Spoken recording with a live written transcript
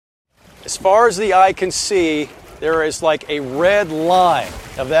As far as the eye can see, there is like a red line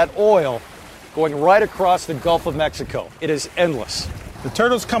of that oil going right across the Gulf of Mexico. It is endless. The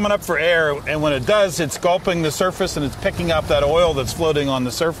turtle's coming up for air, and when it does, it's gulping the surface and it's picking up that oil that's floating on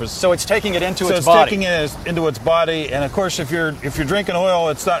the surface. So it's taking it into its it's body. taking it into its body, and of course, if you're drinking oil,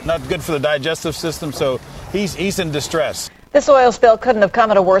 it's not good for the digestive system. So he's in distress. This oil spill couldn't have come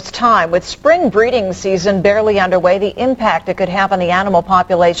at a worse time. With spring breeding season barely underway, the impact it could have on the animal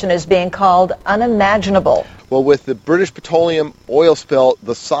population is being called unimaginable. Well, with the British Petroleum oil spill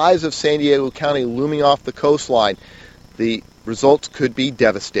the size of San Diego County looming off the coastline, the results could be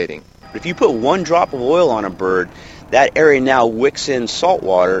devastating. If you put one drop of oil on a bird, that area now wicks in salt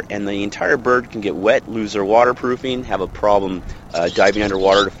water, and the entire bird can get wet, lose their waterproofing, have a problem diving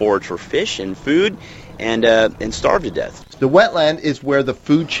underwater to forage for fish and food, and starve to death. The wetland is where the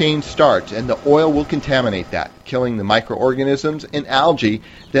food chain starts, and the oil will contaminate that, killing the microorganisms and algae,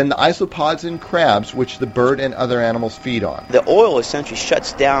 then the isopods and crabs, which the bird and other animals feed on. The oil essentially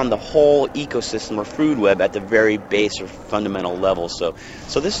shuts down the whole ecosystem or food web at the very base or fundamental level. So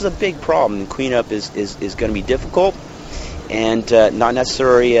this is a big problem. Cleanup is going to be difficult and not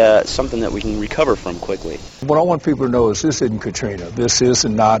necessarily something that we can recover from quickly. What I want people to know is this isn't Katrina. This is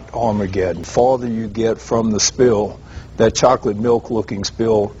not Armageddon. The farther you get from the spill, that chocolate milk-looking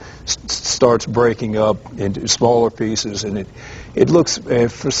spill starts breaking up into smaller pieces, and it looks,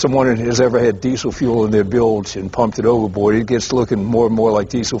 for someone that has ever had diesel fuel in their bilge and pumped it overboard, it gets looking more and more like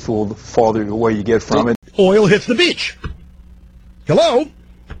diesel fuel the farther away you get from it. Oil hits the beach. Hello?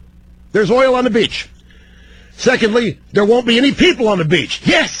 There's oil on the beach. Secondly, there won't be any people on the beach.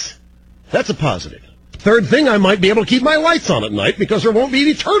 Yes! That's a positive. Third thing, I might be able to keep my lights on at night because there won't be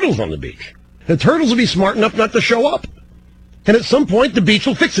any turtles on the beach. The turtles will be smart enough not to show up. And at some point, the beach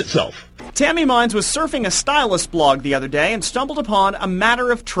will fix itself. Tammy Mines was surfing a stylist blog the other day and stumbled upon A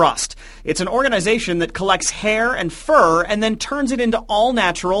Matter of Trust. It's an organization that collects hair and fur and then turns it into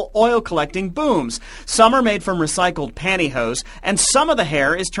all-natural, oil-collecting booms. Some are made from recycled pantyhose, and some of the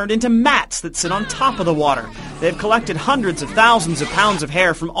hair is turned into mats that sit on top of the water. They've collected hundreds of thousands of pounds of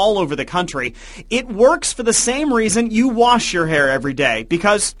hair from all over the country. It works for the same reason you wash your hair every day,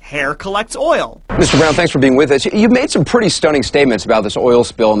 because hair collects oil. Mr. Brown, thanks for being with us. You've made some pretty stunning statements about this oil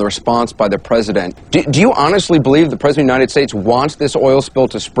spill and the response by the president. Do you honestly believe the president of the United States wants this oil spill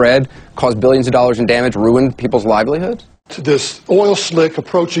to spread, cause billions of dollars in damage, ruin people's livelihoods? This oil slick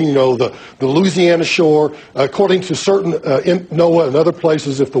approaching, the Louisiana shore, according to certain NOAA and other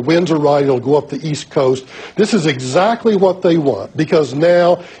places, if the winds are right, it'll go up the East Coast. This is exactly what they want, because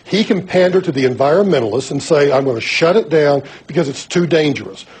now he can pander to the environmentalists and say, I'm going to shut it down because it's too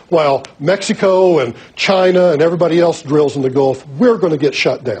dangerous. While Mexico and China and everybody else drills in the Gulf, we're going to get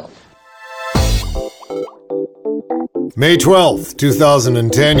shut down. May 12th,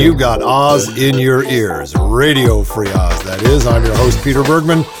 2010, you got Oz in your ears. Radio Free Oz, that is. I'm your host, Peter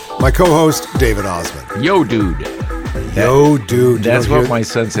Bergman. My co-host, David Osmond. Yo, dude. Yo, dude. That's what my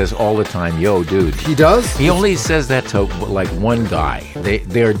son says all the time, yo, dude. He does? He only says that to, like, one guy.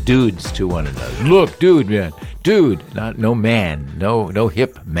 They're dudes to one another. Look, dude, man. Dude. No man. No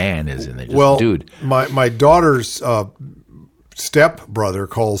hip man is in there. Just dude. My daughter's step-brother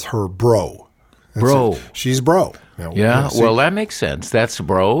calls her bro. Bro. She's bro. Yeah, well, that makes sense. That's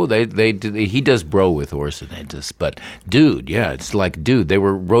bro. He does bro with orthodontists, but dude, yeah, it's like dude. They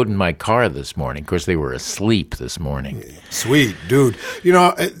rode in my car this morning. Of course, they were asleep this morning. Sweet, dude.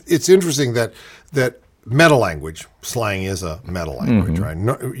 It's interesting that meta language, slang is a meta language, right?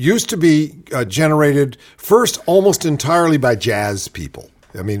 No, used to be generated first almost entirely by jazz people.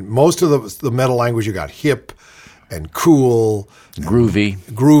 I mean, most of the meta language you got hip and cool, groovy,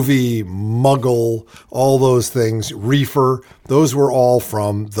 muggle, all those things, reefer, those were all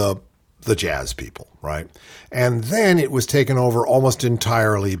from the jazz people, right? And then it was taken over almost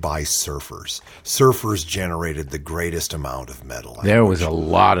entirely by surfers. Surfers generated the greatest amount of metal. There was a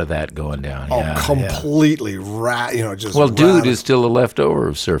lot of that going down. Completely, just. Well, dude is still a leftover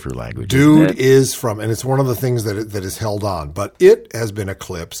of surfer language. Dude is from, and it's one of the things that is held on, but it has been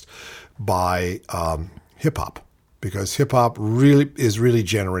eclipsed by hip hop. Because hip-hop is really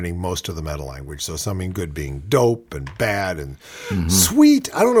generating most of the meta language. So something good being dope and bad and sweet.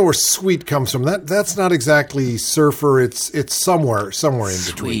 I don't know where sweet comes from. That's not exactly surfer. It's somewhere in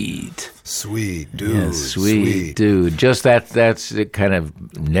between. Sweet, dude. Yeah, sweet, dude. Just that's it kind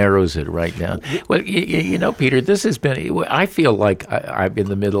of narrows it right down. Well, Peter, this has been, I feel like I'm in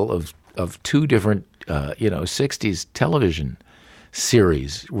the middle of two different, 60s television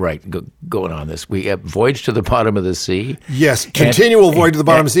series going on this. We have Voyage to the Bottom of the Sea. Yes, continual voyage to the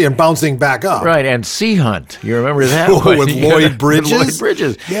bottom of the sea and bouncing back up. Right, and Sea Hunt. You remember that one? With Lloyd Bridges? With Lloyd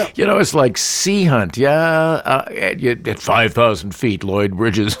Bridges. Yeah. It's like Sea Hunt. Yeah, at 5,000 feet, Lloyd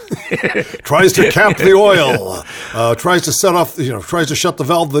Bridges tries to cap the oil, tries to set off, tries to shut the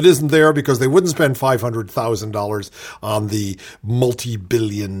valve that isn't there because they wouldn't spend $500,000 on the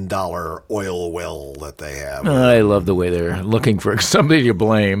multi-billion-dollar oil well that they have. I love the way they're looking for somebody to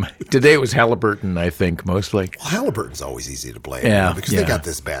blame. Today it was Halliburton, I think, mostly. Well, Halliburton's always easy to blame because yeah. they got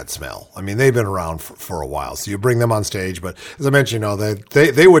this bad smell. I mean, they've been around for a while, so you bring them on stage. But as I mentioned,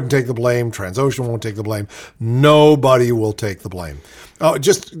 they wouldn't take the blame. Transocean won't take the blame. Nobody will take the blame.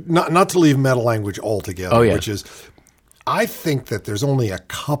 Just not to leave meta language altogether, which is, I think that there's only a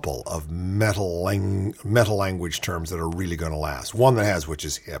couple of meta language terms that are really going to last. One that has, which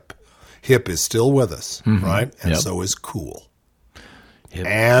is hip. Hip is still with us, right? And so is cool. Hip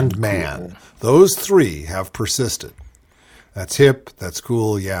and man. Cool. Those three have persisted. That's hip, that's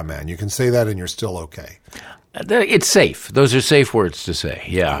cool, yeah, man. You can say that and you're still okay. It's safe. Those are safe words to say,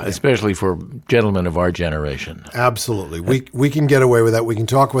 especially for gentlemen of our generation. Absolutely. We can get away with that. We can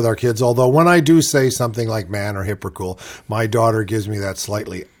talk with our kids, although when I do say something like man or hip or cool, my daughter gives me that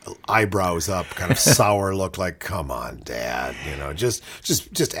slightly eyebrows up, kind of sour look like, come on, Dad,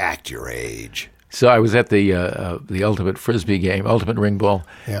 just act your age. So I was at the Ultimate Frisbee game, Ultimate Ring Ball,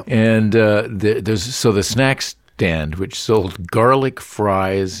 and there's the snack stand, which sold garlic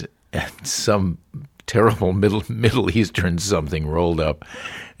fries and some terrible Middle Eastern something rolled up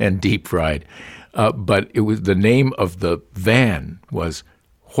and deep fried. But it was the name of the van was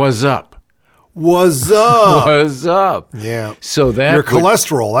 "What's Up." What's up? What's up? Yeah. So that your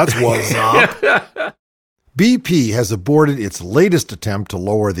cholesterol. That's what's up. BP has aborted its latest attempt to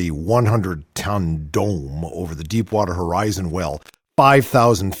lower the 100-ton dome over the Deepwater Horizon well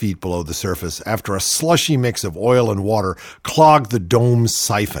 5,000 feet below the surface after a slushy mix of oil and water clogged the dome's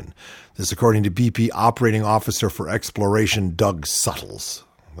siphon. This according to BP Operating Officer for Exploration Doug Suttles.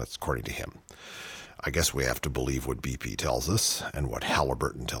 That's according to him. I guess we have to believe what BP tells us, and what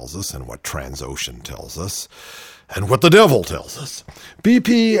Halliburton tells us, and what Transocean tells us, and what the devil tells us.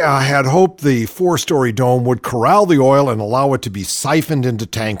 BP had hoped the 4-story dome would corral the oil and allow it to be siphoned into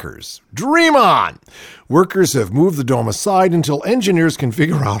tankers. Dream on! Workers have moved the dome aside until engineers can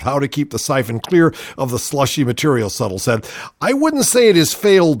figure out how to keep the siphon clear of the slushy material, Suttle said. I wouldn't say it has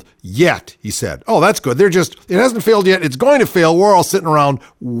failed yet, he said. Oh, that's good. It hasn't failed yet. It's going to fail. We're all sitting around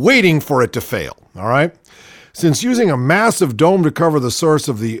waiting for it to fail. All right? Since using a massive dome to cover the source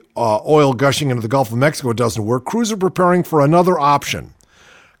of the oil gushing into the Gulf of Mexico doesn't work, crews are preparing for another option,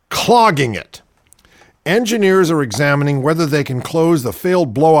 clogging it. Engineers are examining whether they can close the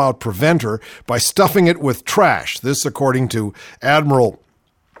failed blowout preventer by stuffing it with trash. This, according to Admiral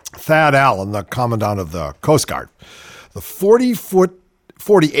Thad Allen, the Commandant of the Coast Guard. The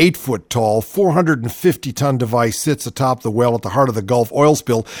 48-foot tall, 450-ton device sits atop the well at the heart of the Gulf oil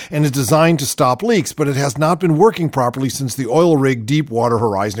spill and is designed to stop leaks, but it has not been working properly since the oil rig Deepwater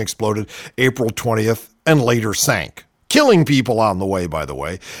Horizon exploded April 20th and later sank. Killing people on the way, by the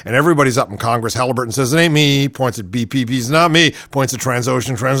way. And everybody's up in Congress. Halliburton says, it ain't me. Points at BP. It's not me. Points at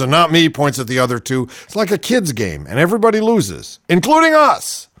Transocean. Not me. Points at the other two. It's like a kid's game, and everybody loses, including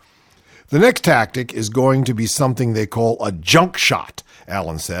us. The next tactic is going to be something they call a junk shot,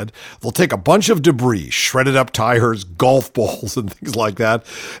 Allen said. They'll take a bunch of debris, shredded up tires, golf balls, and things like that,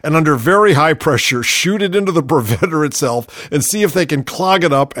 and under very high pressure, shoot it into the preventer itself and see if they can clog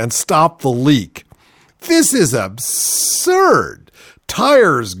it up and stop the leak. This is absurd.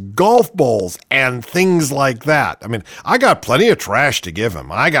 Tires, golf balls, and things like that. I mean, I got plenty of trash to give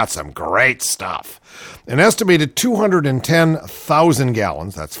him. I got some great stuff. An estimated 210,000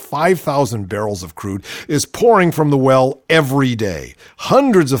 gallons, that's 5,000 barrels of crude, is pouring from the well every day.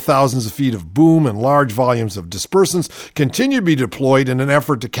 Hundreds of thousands of feet of boom and large volumes of dispersants continue to be deployed in an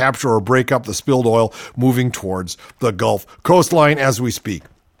effort to capture or break up the spilled oil moving towards the Gulf coastline as we speak.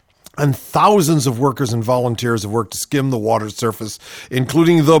 And thousands of workers and volunteers have worked to skim the water surface,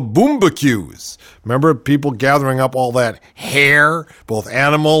 including the boombacues. Remember people gathering up all that hair, both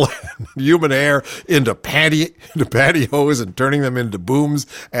animal and human hair, into pantyhose and turning them into booms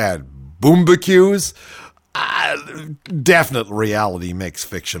and boombacues? definite reality makes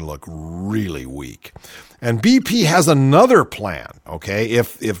fiction look really weak. And BP has another plan, okay?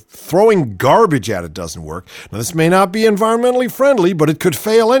 If throwing garbage at it doesn't work, now this may not be environmentally friendly, but it could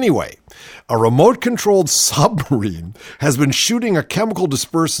fail anyway. A remote-controlled submarine has been shooting a chemical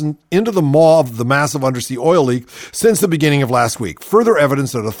dispersant into the maw of the massive undersea oil leak since the beginning of last week. Further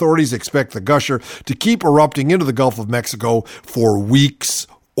evidence that authorities expect the gusher to keep erupting into the Gulf of Mexico for weeks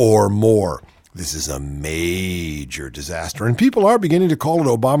or more. This is a major disaster, and people are beginning to call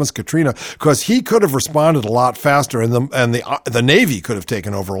it Obama's Katrina because he could have responded a lot faster, and the Navy could have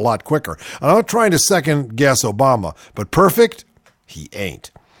taken over a lot quicker. I'm not trying to second guess Obama, but perfect, he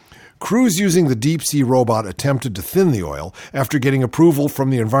ain't. Crews using the deep-sea robot attempted to thin the oil after getting approval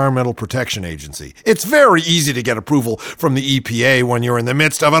from the Environmental Protection Agency. It's very easy to get approval from the EPA when you're in the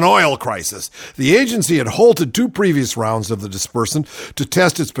midst of an oil crisis. The agency had halted 2 previous rounds of the dispersant to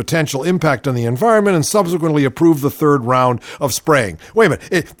test its potential impact on the environment and subsequently approved the 3rd round of spraying. Wait a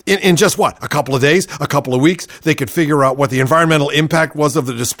minute, in just what, a couple of days, a couple of weeks, they could figure out what the environmental impact was of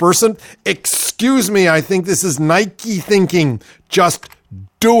the dispersant? Excuse me, I think this is Nike thinking. Just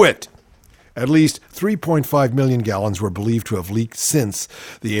do it. At least 3.5 million gallons were believed to have leaked since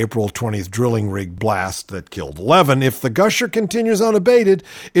the April 20th drilling rig blast that killed 11. If the gusher continues unabated,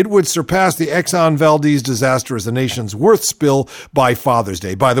 it would surpass the Exxon Valdez disaster as the nation's worst spill by Father's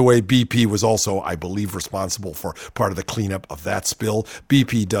Day. By the way, BP was also, I believe, responsible for part of the cleanup of that spill.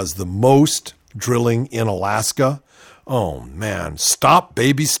 BP does the most drilling in Alaska. Oh, man. Stop,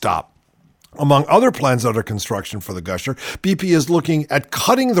 baby, stop. Among other plans under construction for the gusher, BP is looking at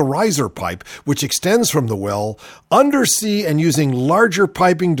cutting the riser pipe, which extends from the well, undersea and using larger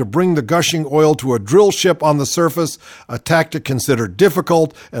piping to bring the gushing oil to a drill ship on the surface, a tactic considered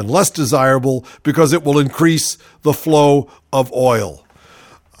difficult and less desirable because it will increase the flow of oil.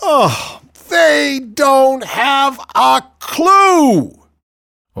 Oh, they don't have a clue!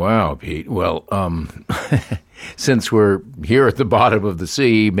 Wow, Pete. Well, since we're here at the bottom of the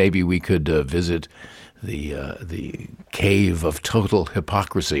sea, maybe we could visit the cave of total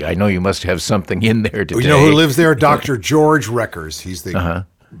hypocrisy. I know you must have something in there today. You know who lives there? Dr. George Reckers. He's the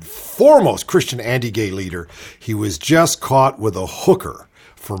foremost Christian anti-gay leader. He was just caught with a hooker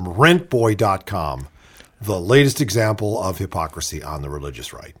from rentboy.com, the latest example of hypocrisy on the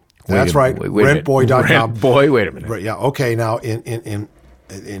religious right. That's right, rentboy.com. Rentboy, wait a minute. Right, yeah, okay, now in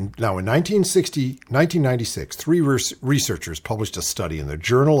 1996, 3 researchers published a study in the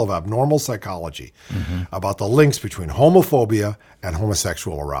Journal of Abnormal Psychology about the links between homophobia and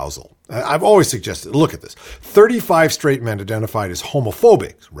homosexual arousal. I've always suggested, look at this. 35 straight men identified as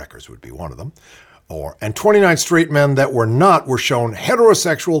homophobic, Reckers would be one of them, and 29 straight men that were not were shown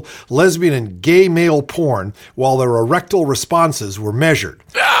heterosexual, lesbian, and gay male porn while their erectile responses were measured.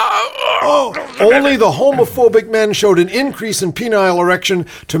 Only the homophobic men showed an increase in penile erection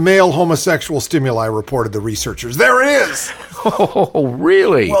to male homosexual stimuli, reported the researchers. There it is. Oh,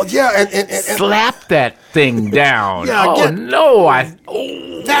 really? Well, yeah, and slap that thing down. Yeah,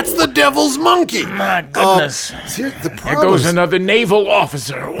 that's the devil's monkey. My goodness. There goes another naval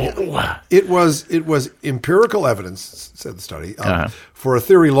officer. It was empirical evidence, said the study, for a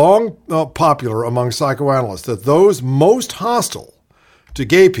theory long popular among psychoanalysts that those most hostile to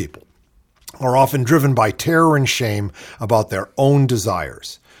gay people are often driven by terror and shame about their own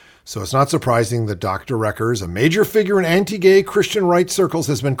desires. So it's not surprising that Dr. Reckers, a major figure in anti-gay Christian rights circles,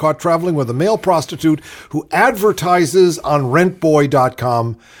 has been caught traveling with a male prostitute who advertises on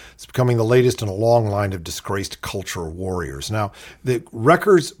rentboy.com. It's becoming the latest in a long line of disgraced culture warriors. Now, the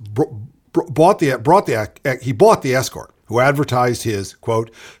Reckers bought the escort who advertised his, quote,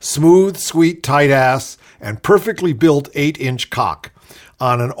 smooth, sweet, tight ass and perfectly built 8-inch cock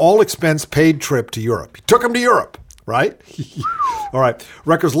on an all-expense-paid trip to Europe. He took him to Europe, right? All right.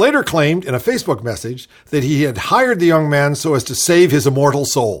 Reckers later claimed in a Facebook message that he had hired the young man so as to save his immortal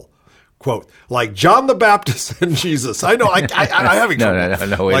soul. Quote, like John the Baptist and Jesus. I know, I'm having trouble.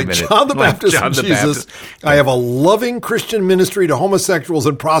 No, wait a minute. Like John the Baptist and Jesus, I have a loving Christian ministry to homosexuals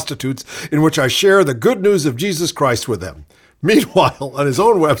and prostitutes in which I share the good news of Jesus Christ with them. Meanwhile, on his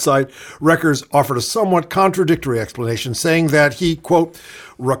own website, Reckers offered a somewhat contradictory explanation, saying that he, quote,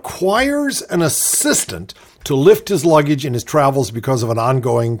 requires an assistant to lift his luggage in his travels because of an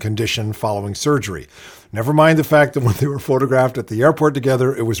ongoing condition following surgery. Never mind the fact that when they were photographed at the airport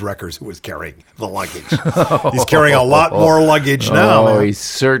together, it was Reckers who was carrying the luggage. He's carrying a lot more luggage now. Oh, he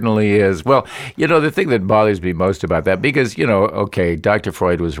certainly is. Well, you know, the thing that bothers me most about that, because, you know, okay, Dr.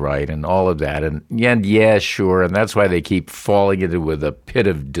 Freud was right and all of that, and yeah, sure, and that's why they keep falling into with a pit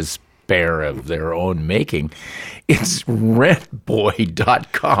of despair despair of their own making. It's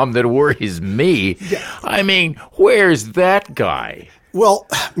rentboy.com that worries me. Yeah. I mean, where's that guy? Well,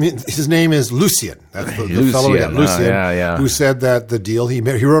 I mean, his name is Lucien. That's the fellow, Lucien, who said that the deal he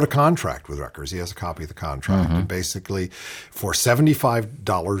wrote a contract with Rutgers. He has a copy of the contract. And basically, for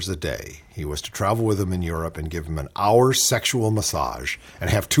 $75 a day, he was to travel with him in Europe and give him an hour's sexual massage and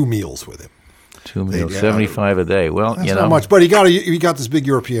have 2 meals with him. 2 meals, 75 a day. Well, that's not much, but he got this big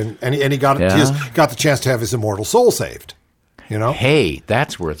European, and he got the chance to have his immortal soul saved. You know, hey,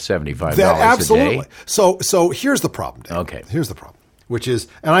 that's worth $75 absolutely. a day. So here's the problem, Dave. Okay, here's the problem. Which is,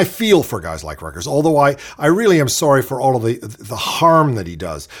 and I feel for guys like Rutgers, although I really am sorry for all of the harm that he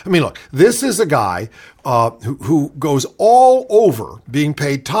does. I mean, look, this is a guy who goes all over being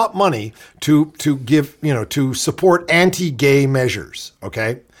paid top money to give, to support anti-gay measures.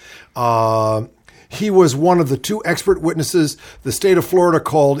 Okay. He was one of the 2 expert witnesses the state of Florida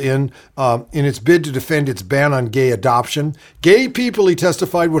called in its bid to defend its ban on gay adoption. Gay people, he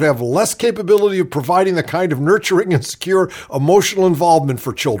testified, would have less capability of providing the kind of nurturing and secure emotional involvement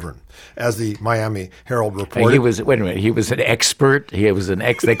for children, as the Miami Herald reported. He was an expert.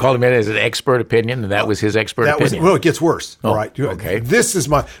 They called him in as an expert opinion, and that was his expert opinion. Well, it gets worse. Oh, all right. Okay. This is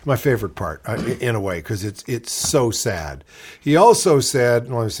my favorite part, in a way, because it's so sad. He also said,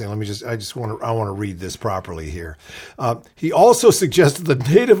 I want to read this properly here. He also suggested that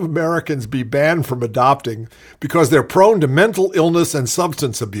Native Americans be banned from adopting because they're prone to mental illness and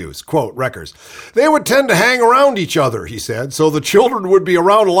substance abuse. Quote, Rutgers. They would tend to hang around each other, he said, so the children would be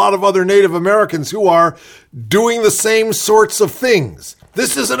around a lot of other Native Americans who are doing the same sorts of things.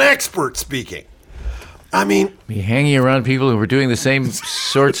 This is an expert speaking. I mean, be hanging around people who are doing the same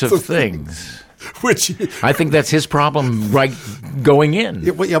sorts of things. Which I think that's his problem, right? Going in.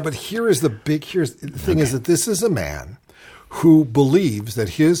 But here's the thing is that this is a man who believes that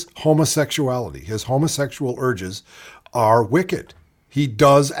his homosexuality, his homosexual urges, are wicked. He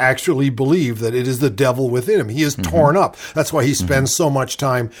does actually believe that it is the devil within him. He is torn up. That's why he spends so much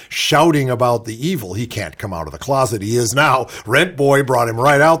time shouting about the evil. He can't come out of the closet. He is now. Rent Boy brought him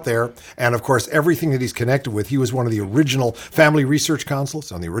right out there. And, of course, everything that he's connected with, he was one of the original Family Research Councils,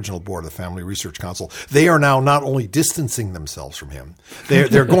 on the original board of the Family Research Council. They are now not only distancing themselves from him,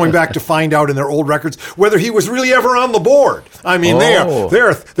 they're going back to find out in their old records whether he was really ever on the board. I mean,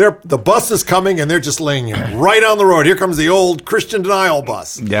 the bus is coming, and they're just laying him right on the road. Here comes the old Christian denial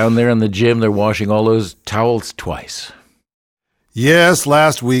bus. Down there in the gym, they're washing all those towels twice. Yes,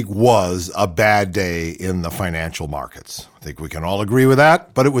 last week was a bad day in the financial markets. I think we can all agree with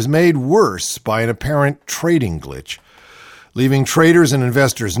that, but it was made worse by an apparent trading glitch, leaving traders and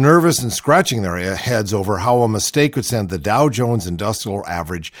investors nervous and scratching their heads over how a mistake could send the Dow Jones Industrial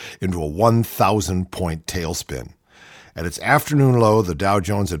Average into a 1,000-point tailspin. At its afternoon low, the Dow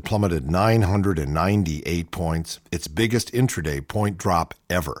Jones had plummeted 998 points, its biggest intraday point drop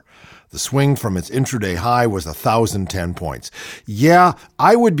ever. The swing from its intraday high was 1,010 points. Yeah,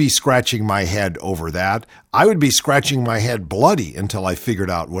 I would be scratching my head over that. I would be scratching my head bloody until I figured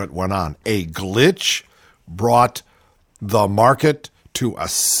out what went on. A glitch brought the market to a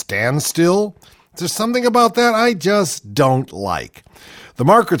standstill? There's something about that I just don't like. The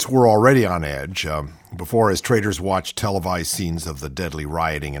markets were already on edge before, as traders watched televised scenes of the deadly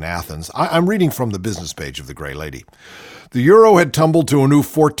rioting in Athens. I'm reading from the business page of the Gray Lady. The euro had tumbled to a new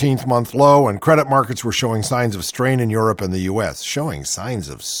 14th-month low, and credit markets were showing signs of strain in Europe and the U.S. Showing signs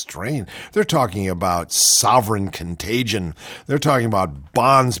of strain? They're talking about sovereign contagion. They're talking about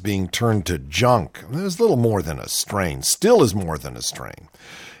bonds being turned to junk. There's little more than a strain. Still is more than a strain.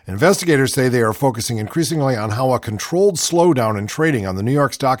 Investigators say they are focusing increasingly on how a controlled slowdown in trading on the New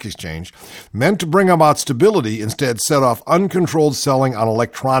York Stock Exchange, meant to bring about stability, instead set off uncontrolled selling on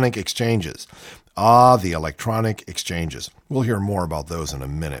electronic exchanges. Ah, the electronic exchanges. We'll hear more about those in a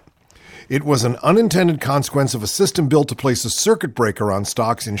minute. It was an unintended consequence of a system built to place a circuit breaker on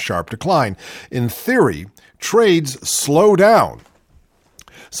stocks in sharp decline. In theory, trades slow down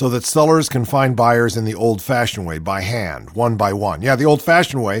so that sellers can find buyers in the old-fashioned way, by hand, one by one. Yeah, the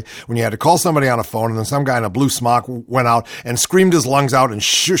old-fashioned way, when you had to call somebody on a phone and then some guy in a blue smock went out and screamed his lungs out and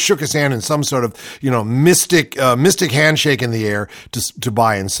shook his hand in some sort of, mystic handshake in the air to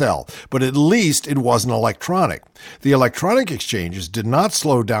buy and sell. But at least it wasn't electronic. The electronic exchanges did not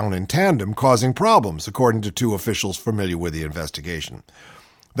slow down in tandem, causing problems, according to 2 officials familiar with the investigation.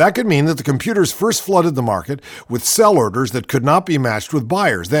 That could mean that the computers first flooded the market with sell orders that could not be matched with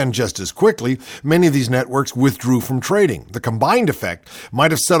buyers. Then, just as quickly, many of these networks withdrew from trading. The combined effect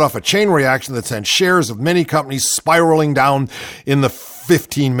might have set off a chain reaction that sent shares of many companies spiraling down in the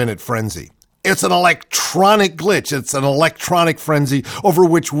 15-minute frenzy. It's an electronic glitch. It's an electronic frenzy over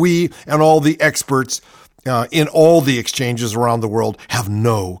which we and all the experts in all the exchanges around the world have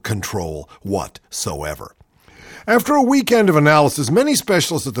no control whatsoever. After a weekend of analysis, many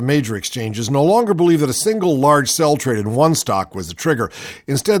specialists at the major exchanges no longer believe that a single large sell trade in one stock was the trigger.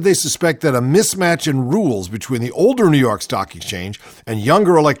 Instead, they suspect that a mismatch in rules between the older New York Stock Exchange and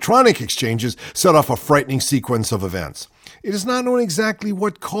younger electronic exchanges set off a frightening sequence of events. It is not known exactly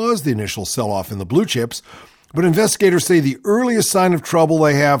what caused the initial sell-off in the blue chips, but investigators say the earliest sign of trouble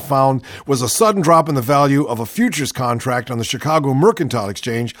they have found was a sudden drop in the value of a futures contract on the Chicago Mercantile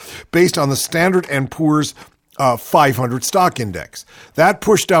Exchange based on the Standard & Poor's 500 stock index. That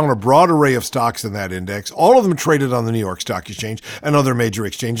pushed down a broad array of stocks in that index. All of them traded on the New York Stock Exchange and other major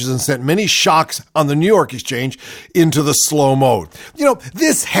exchanges and sent many shocks on the New York Exchange into the slow mode.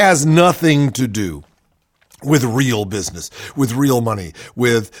 This has nothing to do with real business, with real money,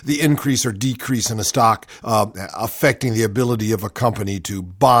 with the increase or decrease in a stock affecting the ability of a company to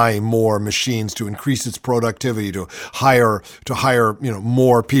buy more machines, to increase its productivity, to hire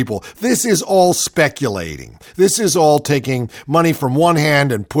more people. This is all speculating. This is all taking money from one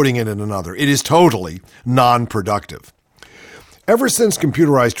hand and putting it in another. It is totally non-productive. Ever since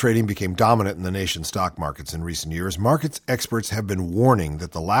computerized trading became dominant in the nation's stock markets in recent years, markets experts have been warning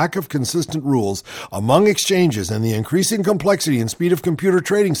that the lack of consistent rules among exchanges and the increasing complexity and speed of computer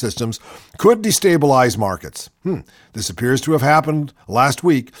trading systems could destabilize markets. This appears to have happened last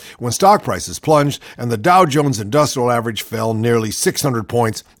week when stock prices plunged and the Dow Jones Industrial Average fell nearly 600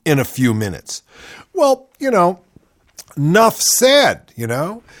 points in a few minutes. Well, enough said,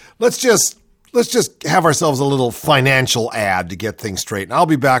 Let's just have ourselves a little financial ad to get things straight, and I'll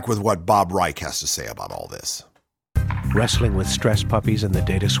be back with what Bob Reich has to say about all this. Wrestling with stress puppies in the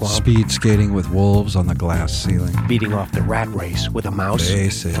data swamp. Speed skating with wolves on the glass ceiling. Beating off the rat race with a mouse.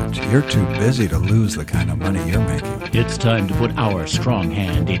 Face it, you're too busy to lose the kind of money you're making. It's time to put our strong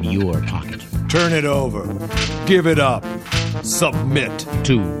hand in your pocket. Turn it over. Give it up. Submit.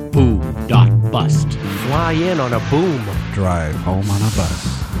 To boom.bust. Fly in on a boom. Drive home on a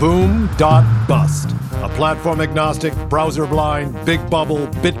bus. Boom.bust. A platform-agnostic, browser-blind, big bubble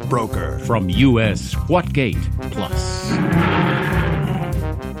bit broker. From U.S. Whatgate Plus.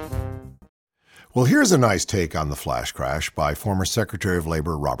 Well, here's a nice take on the flash crash by former Secretary of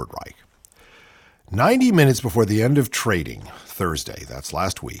Labor Robert Reich. 90 minutes before the end of trading, Thursday, that's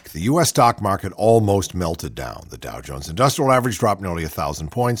last week, the U.S. stock market almost melted down. The Dow Jones Industrial Average dropped nearly 1,000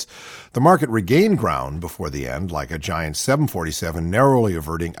 points. The market regained ground before the end, like a giant 747, narrowly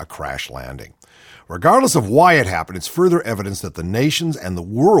averting a crash landing. Regardless of why it happened, it's further evidence that the nation's and the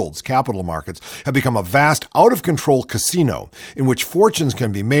world's capital markets have become a vast, out-of-control casino in which fortunes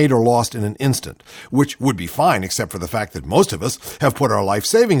can be made or lost in an instant, which would be fine except for the fact that most of us have put our life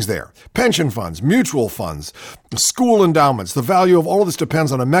savings there. Pension funds, mutual funds, school endowments. The value of all of this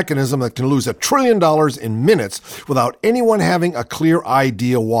depends on a mechanism that can lose $1 trillion in minutes without anyone having a clear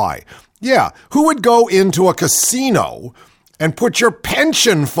idea why. Yeah, who would go into a casino and put your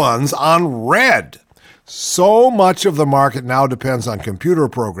pension funds on red? So much of the market now depends on computer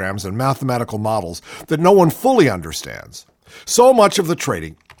programs and mathematical models that no one fully understands. So much of the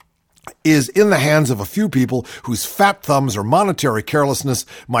trading is in the hands of a few people whose fat thumbs or monetary carelessness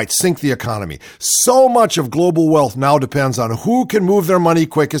might sink the economy. So much of global wealth now depends on who can move their money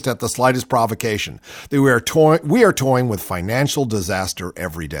quickest at the slightest provocation. We are toying with financial disaster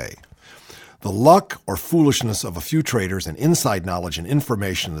every day. The luck or foolishness of a few traders and inside knowledge and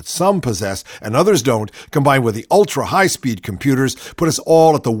information that some possess and others don't, combined with the ultra-high-speed computers, put us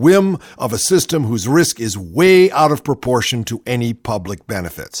all at the whim of a system whose risk is way out of proportion to any public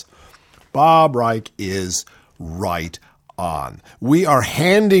benefits. Bob Reich is right on. We are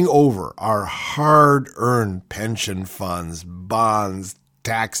handing over our hard-earned pension funds, bonds,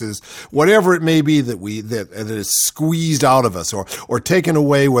 taxes, whatever it may be that is squeezed out of us or taken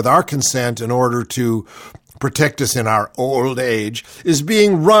away with our consent in order to protect us in our old age, is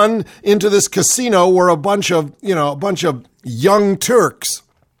being run into this casino where a bunch of young Turks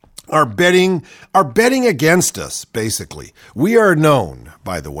are betting against us, basically. We are known,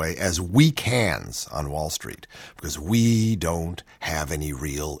 by the way, as weak hands on Wall Street because we don't have any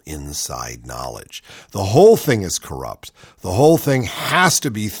real inside knowledge. The whole thing is corrupt. The whole thing has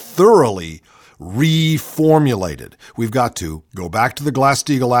to be thoroughly reformulated. We've got to go back to the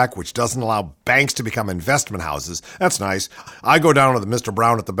Glass-Steagall Act, which doesn't allow banks to become investment houses. That's nice. I go down to the Mr.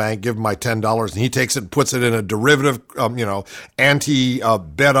 Brown at the bank, give him my $10, and he takes it and puts it in a derivative,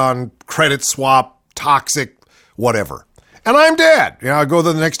 anti-bet on credit swap, toxic, whatever. and I'm dead. I go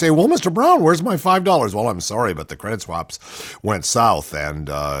there the next day. Well, Mr. Brown, where's my $5? Well, I'm sorry, but the credit swaps went south, and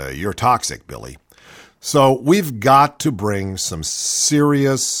you're toxic, Billy. So we've got to bring some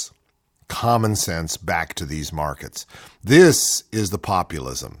serious common sense back to these markets. This is the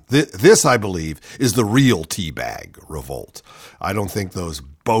populism. This, I believe, is the real teabag revolt. I don't think those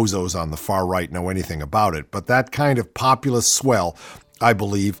bozos on the far right know anything about it, but that kind of populist swell, I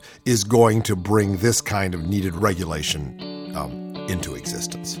believe, is going to bring this kind of needed regulation into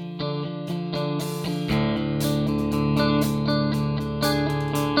existence.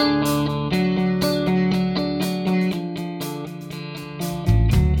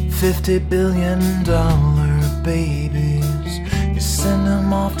 $50 billion babies, you send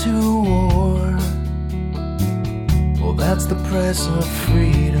them off to war. Well, that's the price of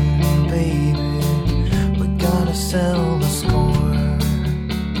freedom, baby. We gotta settle the score.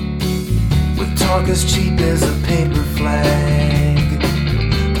 With talk as cheap as a paper flag,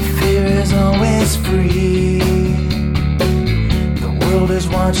 the fear is always free. The world is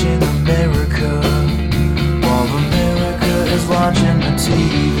watching America, while America is watching the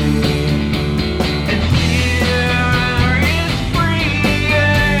TV. And fear is free,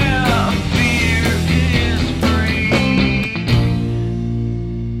 yeah, fear is free.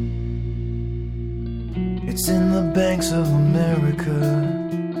 It's in the banks of America,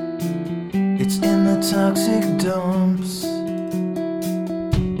 it's in the toxic dumps,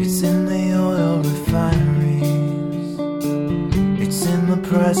 it's in the oil refineries, it's in the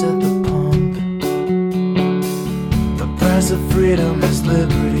price at the pump. The price of freedom is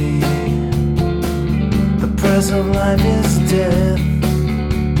liberty, the price of life is death,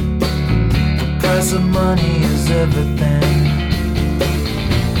 the price of money is everything.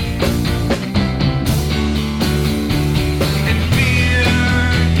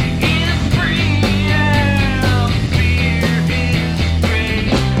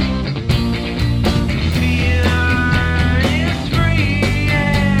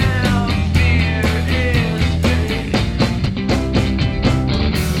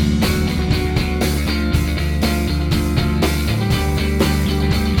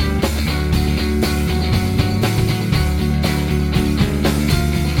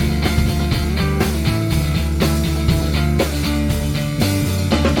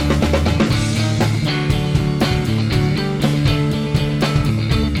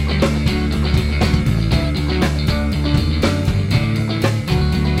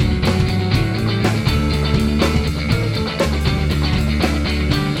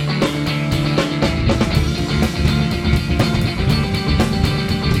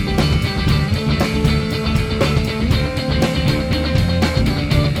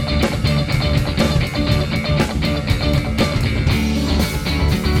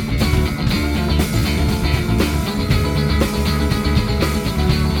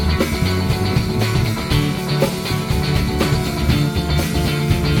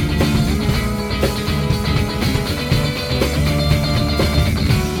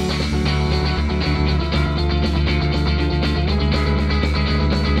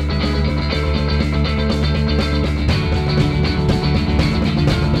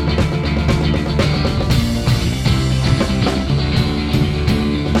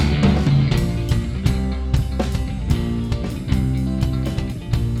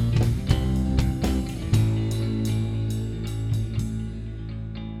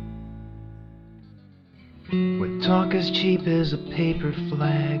 Talk as cheap as a paper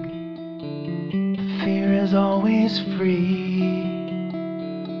flag, the fear is always free.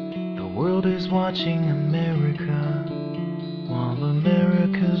 The world is watching America, while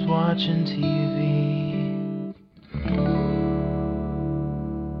America's watching TV.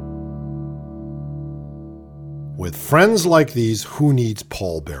 With friends like these, who needs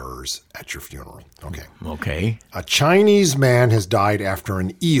pallbearers at your funeral? Okay. A Chinese man has died after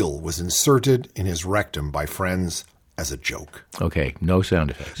an eel was inserted in his rectum by friends as a joke. Okay, no sound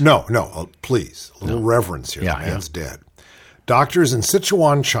effects. No, please. A little reverence here. Yeah, the man's dead. Doctors in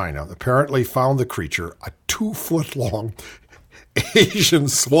Sichuan, China, apparently found the creature, a 2-foot-long Asian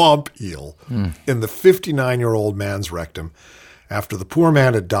swamp eel, in the 59-year-old man's rectum. After the poor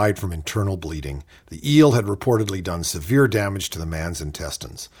man had died from internal bleeding, the eel had reportedly done severe damage to the man's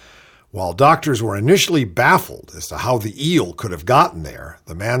intestines. While doctors were initially baffled as to how the eel could have gotten there,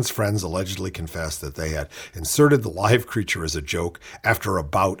 the man's friends allegedly confessed that they had inserted the live creature as a joke after a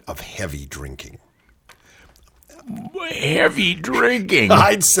bout of heavy drinking. Heavy drinking?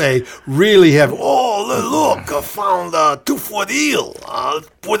 I'd say really heavy. Oh, look, I found a 2-foot eel.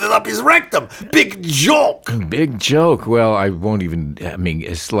 Put it up his rectum. Big joke. Big joke. Well, I won't even,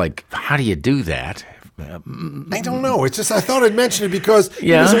 it's like, how do you do that? I don't know. It's just I thought I'd mention it because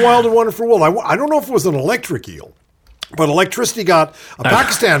it was a Yeah. wild and wonderful world. I don't know if it was an electric eel. But electricity got a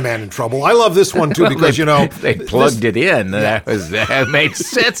Pakistan man in trouble. I love this one, too, because, they plugged it in. That made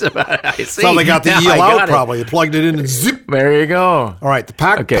sense about it. I see. So they got the Now eel I out, got it. probably. They plugged it in and zip. There you go. All right.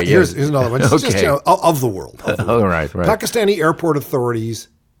 Okay, here's another one. It's just, of the world. All right. Pakistani airport authorities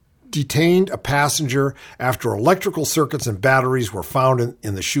detained a passenger after electrical circuits and batteries were found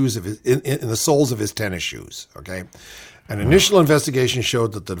in the shoes of in the soles of his tennis shoes. Okay. An initial investigation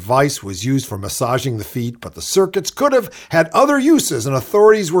showed that the device was used for massaging the feet, but the circuits could have had other uses, and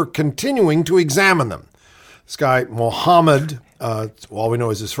authorities were continuing to examine them. This guy, Mohammed, all we know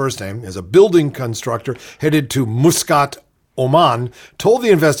is his first name, is a building constructor headed to Muscat, Oman, told the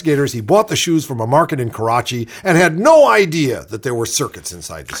investigators he bought the shoes from a market in Karachi and had no idea that there were circuits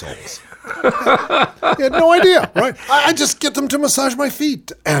inside the soles. He had no idea, right? I just get them to massage my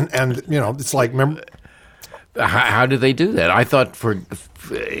feet. And it's like, remember... How do they do that? I thought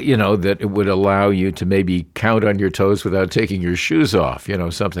that it would allow you to maybe count on your toes without taking your shoes off,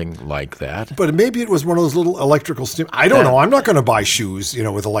 something like that. But maybe it was one of those little electrical I don't know. I'm not going to buy shoes,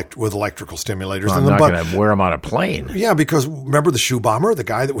 with electrical stimulators. Well, I'm not going to wear them on a plane. Yeah, because remember the shoe bomber, the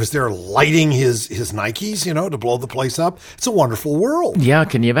guy that was there lighting his Nikes, to blow the place up? It's a wonderful world. Yeah,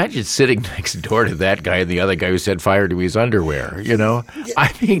 can you imagine sitting next door to that guy and the other guy who set fire to his underwear, Yeah.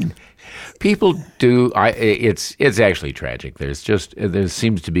 I mean... People do. It's actually tragic. There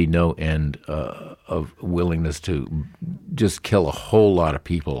seems to be no end of willingness to just kill a whole lot of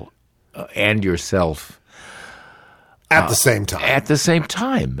people and yourself at the same time. At the same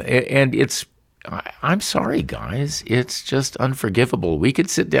time, and it's. I'm sorry, guys. It's just unforgivable. We could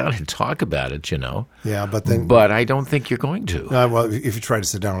sit down and talk about it, Yeah, but I don't think you're going to. Well, if you try to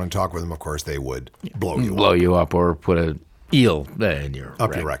sit down and talk with them, of course they would blow you up, or put a eel in your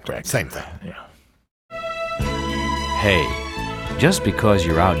rectum. Same thing. Yeah. Hey, just because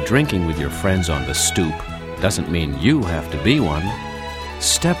you're out drinking with your friends on the stoop doesn't mean you have to be one.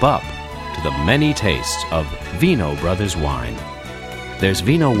 Step up to the many tastes of Vino Brothers wine. There's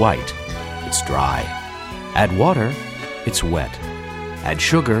Vino White. It's dry. Add water, it's wet. Add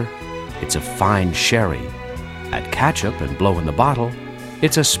sugar, it's a fine sherry. Add ketchup and blow in the bottle,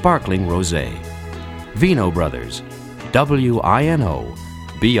 it's a sparkling rosé. Vino Brothers. WINO-BROS.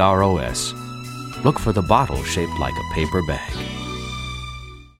 Look for the bottle shaped like a paper bag.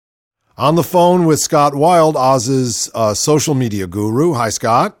 On the phone with Scott Wild, Oz's social media guru. Hi,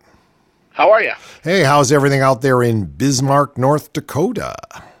 Scott. How are you? Hey, how's everything out there in Bismarck, North Dakota?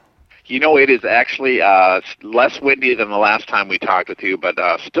 It is actually less windy than the last time we talked with you, but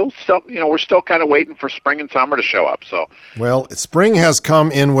still, we're still kind of waiting for spring and summer to show up. So, well, spring has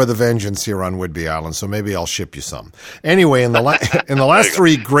come in with a vengeance here on Whidbey Island, so maybe I'll ship you some. Anyway, in the last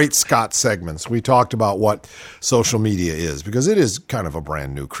three Great Scott segments, we talked about what social media is, because it is kind of a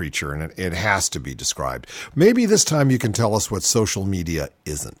brand new creature, and it has to be described. Maybe this time you can tell us what social media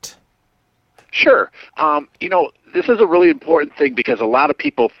isn't. Sure. This is a really important thing because a lot of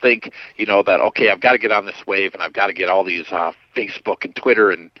people think, that, okay, I've got to get on this wave and I've got to get all these Facebook and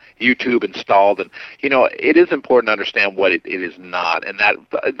Twitter and YouTube installed. And, it is important to understand what it is not. And that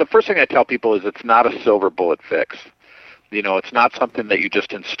the first thing I tell people is it's not a silver bullet fix. It's not something that you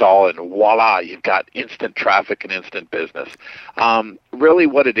just install and voila, you've got instant traffic and instant business. Really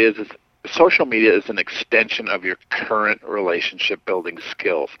what it is social media is an extension of your current relationship building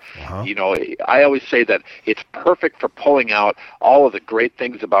skills. Uh-huh. I always say that it's perfect for pulling out all of the great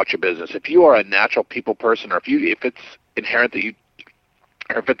things about your business. If you are a natural people person, or if it's inherent that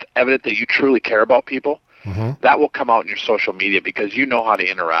if it's evident that you truly care about people, mm-hmm. that will come out in your social media because you know how to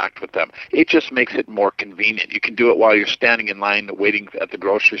interact with them. It just makes it more convenient. You can do it while you're standing in line waiting at the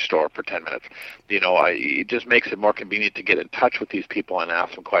grocery store for 10 minutes. It just makes it more convenient to get in touch with these people and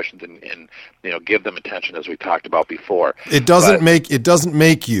ask them questions and give them attention, as we talked about before. It doesn't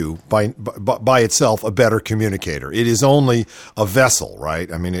make you by itself a better communicator. It is only a vessel, right?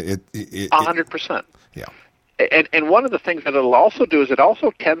 I mean, 100%. Yeah. And one of the things that it'll also do is it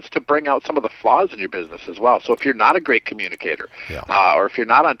also tends to bring out some of the flaws in your business as well. So if you're not a great communicator, or if you're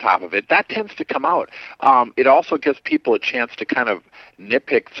not on top of it, that tends to come out. It also gives people a chance to kind of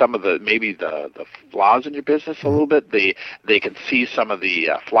nitpick some of the flaws in your business a little bit. They can see some of the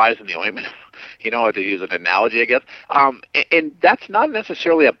flies in the ointment. To use an analogy, I guess. And that's not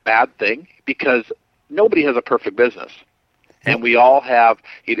necessarily a bad thing because nobody has a perfect business. And we all have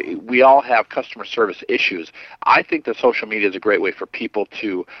customer service issues. I think that social media is a great way for people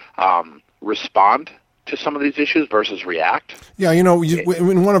to respond to some of these issues versus react. Yeah, in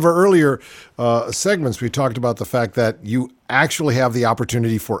one of our earlier segments, we talked about the fact that you actually have the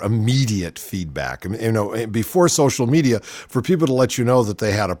opportunity for immediate feedback. Before social media, for people to let you know that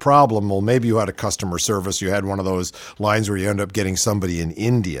they had a problem, well, maybe you had a customer service, you had one of those lines where you end up getting somebody in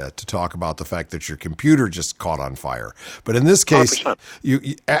India to talk about the fact that your computer just caught on fire. But in this case,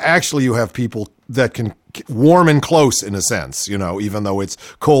 you have people that can warm and close in a sense, even though it's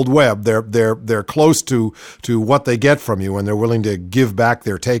cold web, they're close to what they get from you, and they're willing to give back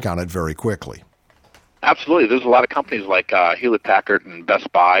their take on it very quickly. Absolutely. There's a lot of companies like Hewlett-Packard and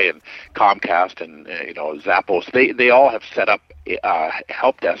Best Buy and Comcast and Zappos. They all have set up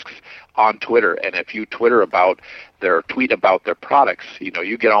help desks on Twitter, and if you tweet about their products,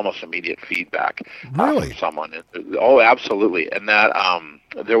 you get almost immediate feedback from someone. Oh, absolutely. And that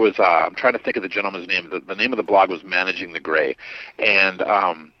there was I'm trying to think of the gentleman's name. The name of the blog was Managing the Gray, and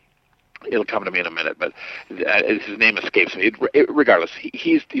it'll come to me in a minute, but his name escapes me. Regardless,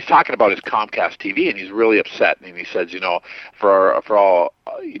 he's talking about his Comcast TV, and he's really upset. And he says, for all,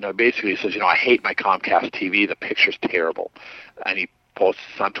 basically he says, I hate my Comcast TV. The picture's terrible, and he posts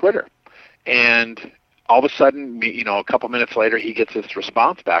this on Twitter. And all of a sudden, a couple minutes later, he gets this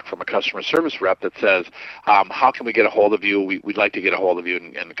response back from a customer service rep that says, how can we get a hold of you? We'd like to get a hold of you,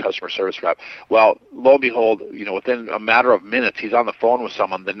 and the customer service rep. Well, lo and behold, within a matter of minutes, he's on the phone with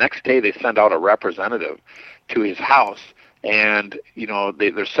someone. The next day, they send out a representative to his house, and,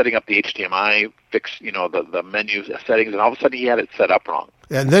 they're setting up the HDMI fix, the menu settings, and all of a sudden he had it set up wrong.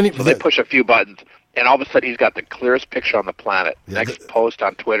 And then so they push a few buttons, and all of a sudden he's got the clearest picture on the planet. Next post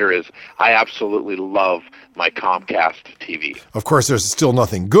on Twitter is, I absolutely love my Comcast TV. Of course, there's still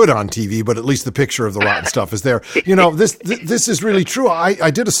nothing good on TV, but at least the picture of the rotten stuff is there. This is really true.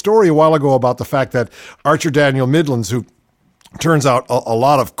 I did a story a while ago about the fact that Archer Daniel Midlands, who turns out a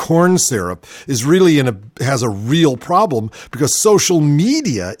lot of corn syrup is really has a real problem because social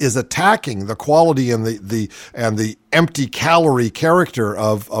media is attacking the quality and the empty calorie character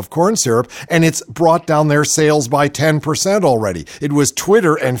of corn syrup, and it's brought down their sales by 10% already. It was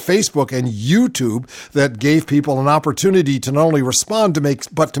Twitter and Facebook and YouTube that gave people an opportunity to not only respond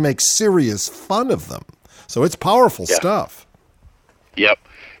but to make serious fun of them. So it's powerful stuff. Yep.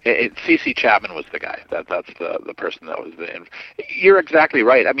 C.C. Chapman was the guy. That's the person that was the. You're exactly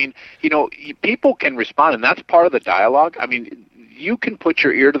right. I mean, people can respond, and that's part of the dialogue. I mean, you can put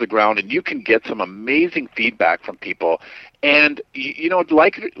your ear to the ground, and you can get some amazing feedback from people. And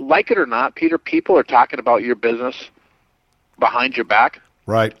like it or not, Peter, people are talking about your business behind your back.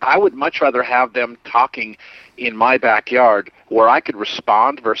 Right. I would much rather have them talking in my backyard where I could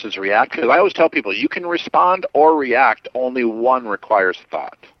respond versus react. Because I always tell people, you can respond or react. Only one requires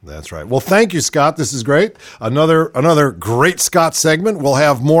thought. That's right. Well, thank you, Scott. This is great. Another great Scott segment. We'll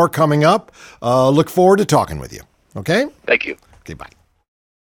have more coming up. Look forward to talking with you. Okay? Thank you. Okay, bye.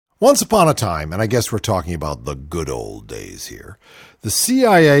 Once upon a time, and I guess we're talking about the good old days here, the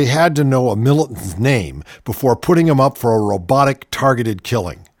CIA had to know a militant's name before putting him up for a robotic targeted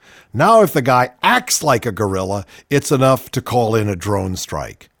killing. Now, if the guy acts like a gorilla, it's enough to call in a drone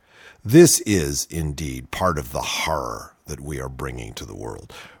strike. This is indeed part of the horror that we are bringing to the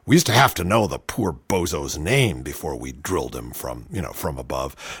world. We used to have to know the poor bozo's name before we drilled him from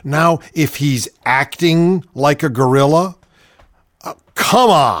above. Now, if he's acting like a gorilla,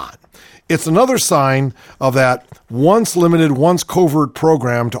 come on. It's another sign of that once limited, once covert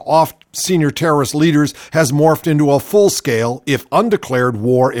program to off senior terrorist leaders has morphed into a full-scale, if undeclared,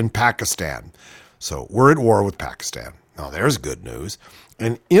 war in Pakistan. So we're at war with Pakistan. Now, there's good news.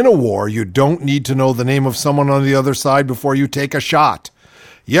 And in a war, you don't need to know the name of someone on the other side before you take a shot.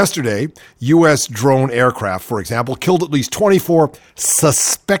 Yesterday, U.S. drone aircraft, for example, killed at least 24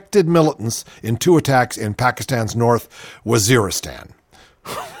 suspected militants in 2 attacks in Pakistan's North Waziristan.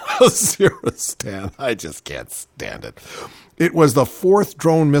 Waziristan. I just can't stand it. It was the 4th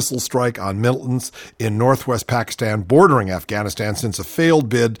drone missile strike on militants in northwest Pakistan bordering Afghanistan since a failed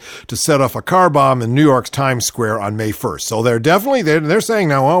bid to set off a car bomb in New York's Times Square on May 1st. So they're saying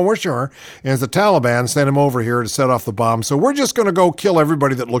now, oh, we're sure. And the Taliban sent him over here to set off the bomb. So we're just going to go kill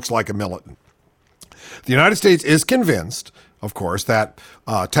everybody that looks like a militant. The United States is convinced, of course, that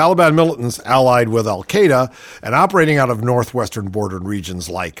Taliban militants allied with al-Qaeda and operating out of northwestern border regions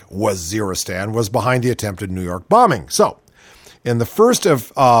like Waziristan was behind the attempted New York bombing. So, in the first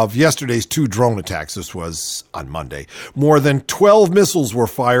of yesterday's 2 drone attacks, this was on Monday, more than 12 missiles were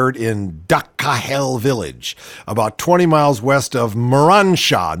fired in Dakhel village, about 20 miles west of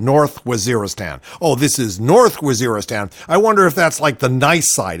Miranshah, North Waziristan. Oh, this is North Waziristan. I wonder if that's like the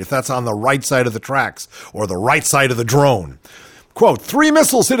nice side, if that's on the right side of the tracks or the right side of the drone. Quote, 3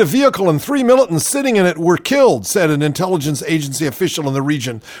 missiles hit a vehicle and 3 militants sitting in it were killed, said an intelligence agency official in the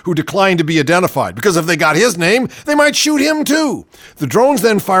region who declined to be identified, because if they got his name, they might shoot him too. The drones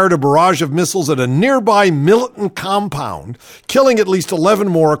then fired a barrage of missiles at a nearby militant compound, killing at least 11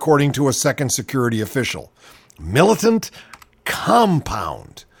 more, according to a second security official. Militant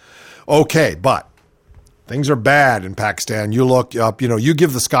compound. Okay, but things are bad in Pakistan. You look up, you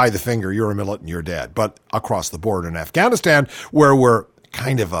give the sky the finger, you're a militant, you're dead. But across the border in Afghanistan, where we're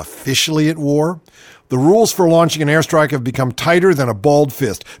kind of officially at war, the rules for launching an airstrike have become tighter than a balled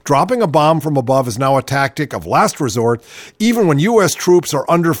fist. Dropping a bomb from above is now a tactic of last resort, even when U.S. troops are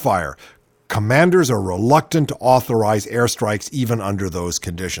under fire. Commanders are reluctant to authorize airstrikes even under those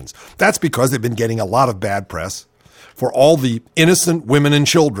conditions. That's because they've been getting a lot of bad press for all the innocent women and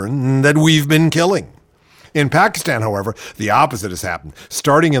children that we've been killing. In Pakistan, however, the opposite has happened.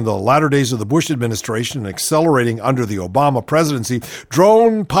 Starting in the latter days of the Bush administration and accelerating under the Obama presidency,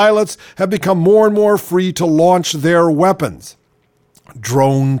 drone pilots have become more and more free to launch their weapons.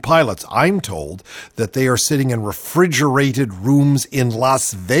 Drone pilots, I'm told that they are sitting in refrigerated rooms in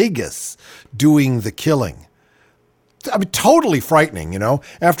Las Vegas doing the killing. I mean, totally frightening,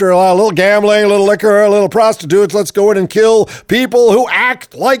 After a little gambling, a little liquor, a little prostitutes, let's go in and kill people who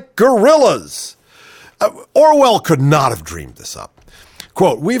act like gorillas. Orwell could not have dreamed this up.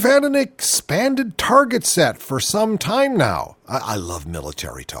 Quote, we've had an expanded target set for some time now. I love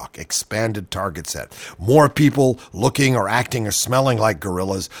military talk. Expanded target set. More people looking or acting or smelling like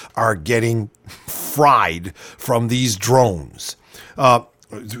gorillas are getting fried from these drones.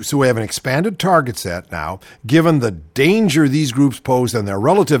 So we have an expanded target set now. Given the danger these groups pose and their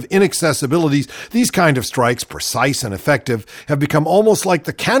relative inaccessibilities, these kind of strikes, precise and effective, have become almost like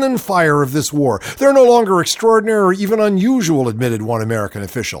the cannon fire of this war. They're no longer extraordinary or even unusual, admitted one American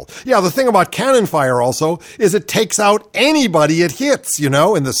official. Yeah, the thing about cannon fire also is it takes out anybody it hits, In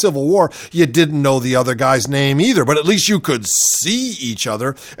the Civil War, you didn't know the other guy's name either, but at least you could see each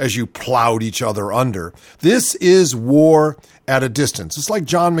other as you plowed each other under. This is war at a distance. It's like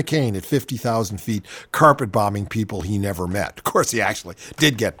John McCain at 50,000 feet, carpet bombing people he never met. Of course, he actually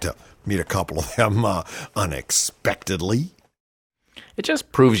did get to meet a couple of them unexpectedly. It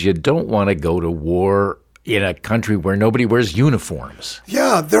just proves you don't want to go to war in a country where nobody wears uniforms.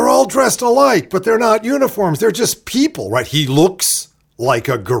 Yeah, they're all dressed alike, but they're not uniforms. They're just people, right? He looks like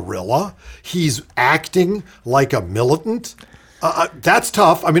a gorilla. He's acting like a militant. That's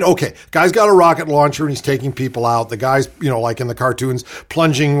tough. I mean, okay, guy's got a rocket launcher and he's taking people out. The guy's, like in the cartoons,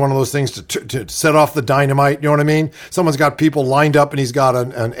 plunging one of those things to set off the dynamite. You know what I mean? Someone's got people lined up and he's got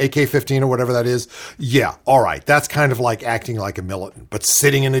an AK-15 or whatever that is. Yeah, all right. That's kind of like acting like a militant. But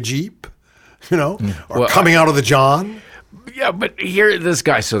sitting in a Jeep, or coming out of the John. Yeah, but here,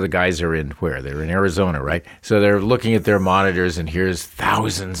 so the guys are in where? They're in Arizona, right? So they're looking at their monitors, and here's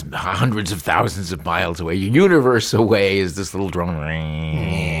thousands, hundreds of thousands of miles away, universe away, is this little drone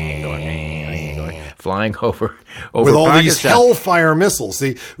flying over with all Pakistan. These hellfire missiles.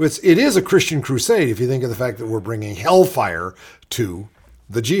 See, it is a Christian crusade if you think of the fact that we're bringing hellfire to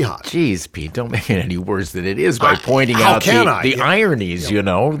the jihad. Jeez, Pete, don't make it any worse than it is by pointing out the ironies, you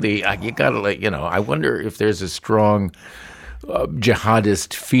gotta I wonder if there's a strong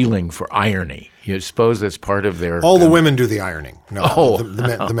jihadist feeling for irony. You suppose that's part of their... All the women do the ironing. No,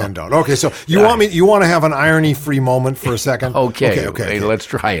 the men don't. Okay, so you want to have an irony-free moment for a second? Okay, let's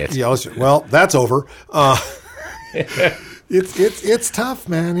try it. Yeah, well, that's over. It's tough,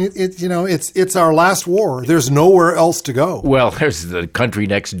 man. It's our last war. There's nowhere else to go. Well, there's the country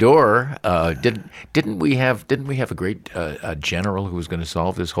next door. Didn't we have a great general who was going to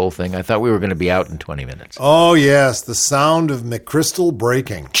solve this whole thing? I thought we were going to be out in 20 minutes. Oh yes, the sound of McCrystal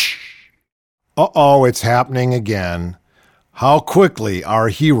breaking. Uh-oh, it's happening again. How quickly our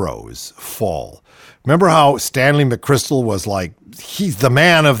heroes fall. Remember how Stanley McCrystal was like, he's the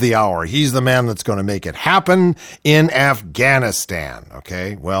man of the hour. He's the man that's going to make it happen in Afghanistan.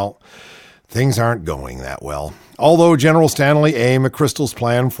 Okay, well, things aren't going that well. Although General Stanley A. McCrystal's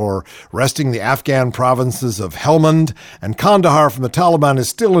plan for wresting the Afghan provinces of Helmand and Kandahar from the Taliban is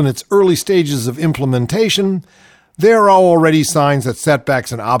still in its early stages of implementation, there are already signs that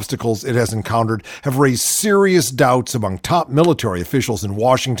setbacks and obstacles it has encountered have raised serious doubts among top military officials in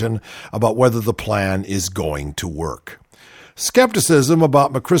Washington about whether the plan is going to work. Skepticism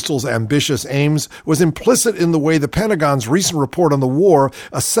about McCrystal's ambitious aims was implicit in the way the Pentagon's recent report on the war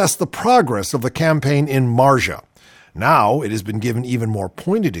assessed the progress of the campaign in Marja. Now it has been given even more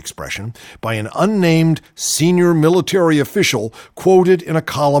pointed expression by an unnamed senior military official quoted in a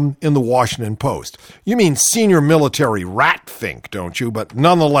column in the Washington Post. You mean senior military rat fink, don't you? But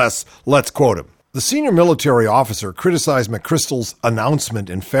nonetheless, let's quote him. The senior military officer criticized McCrystal's announcement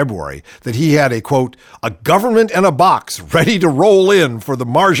in February that he had a, quote, a government in a box ready to roll in for the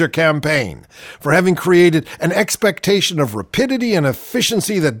Marja campaign, for having created an expectation of rapidity and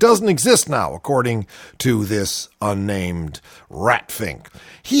efficiency that doesn't exist now, according to this unnamed ratfink.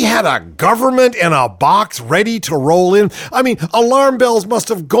 He had a government in a box ready to roll in. I mean, alarm bells must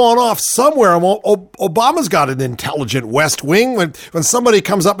have gone off somewhere. Obama's got an intelligent West Wing. When somebody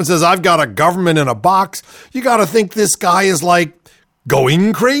comes up and says, I've got a government in a box, you got to think this guy is like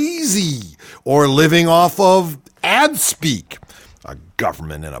going crazy or living off of ad speak. A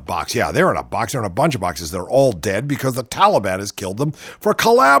government in a box. Yeah, they're in a box. They're in a bunch of boxes. They're all dead because the Taliban has killed them for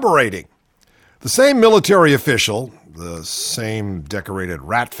collaborating. The same military official, the same decorated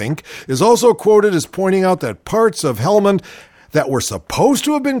ratfink, is also quoted as pointing out that parts of Helmand that were supposed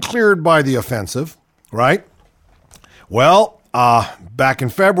to have been cleared by the offensive, right? Well, back in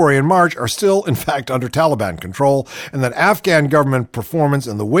February and March are still, in fact, under Taliban control, and that Afghan government performance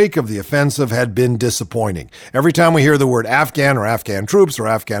in the wake of the offensive had been disappointing. Every time we hear the word Afghan or Afghan troops or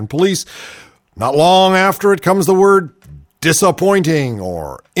Afghan police, not long after it comes the word disappointing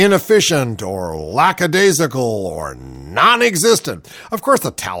or inefficient or lackadaisical or non-existent. Of course,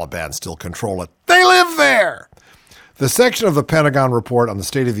 the Taliban still control it. They live there. The section of the Pentagon report on the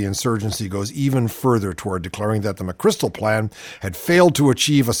state of the insurgency goes even further toward declaring that the McCrystal plan had failed to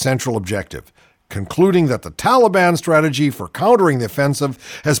achieve a central objective, concluding that the Taliban strategy for countering the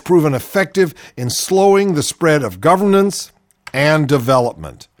offensive has proven effective in slowing the spread of governance and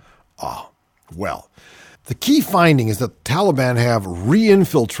development. Well, the key finding is that the Taliban have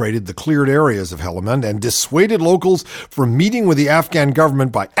re-infiltrated the cleared areas of Helmand and dissuaded locals from meeting with the Afghan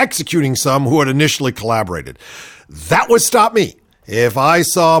government by executing some who had initially collaborated. That would stop me. If I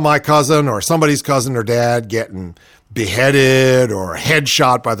saw my cousin or somebody's cousin or dad getting beheaded or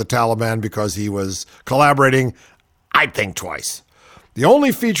headshot by the Taliban because he was collaborating, I'd think twice. The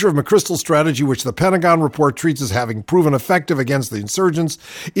only feature of McCrystal's strategy which the Pentagon report treats as having proven effective against the insurgents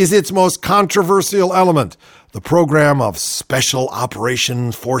is its most controversial element, the program of Special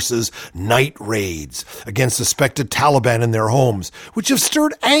Operations Forces night raids against suspected Taliban in their homes, which have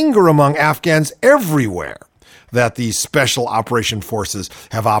stirred anger among Afghans everywhere that these Special Operation Forces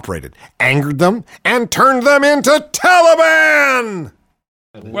have operated, angered them, and turned them into Taliban!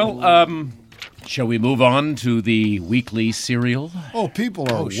 Well, shall we move on to the weekly serial? Oh, people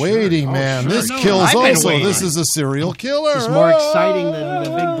are waiting, man. Sure. This No, kills I've been also. waiting. This is a serial killer. It's more exciting than the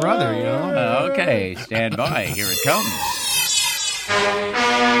Big Brother, you know? Okay, stand by. Here it comes.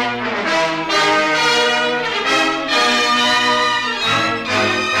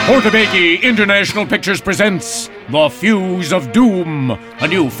 Portabeki International Pictures presents The Fuse of Doom, a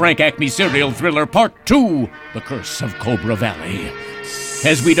new Frank Acme serial thriller Part 2, The Curse of Cobra Valley.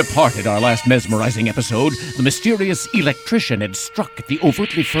 As we departed our last mesmerizing episode, the mysterious electrician had struck at the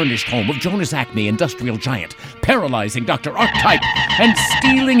overtly furnished home of Jonas Acme, industrial giant, paralyzing Dr. Archetype and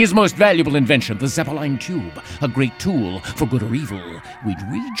stealing his most valuable invention, the Zeppelin Tube, a great tool for good or evil. We'd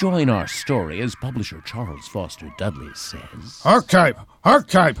rejoin our story as publisher Charles Foster Dudley says. Archetype!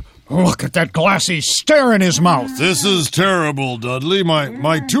 Look at that glassy stare in his mouth. This is terrible, Dudley.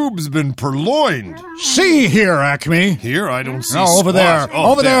 My tube's been purloined. See here, Acme. Here? I don't see No, over squat. there.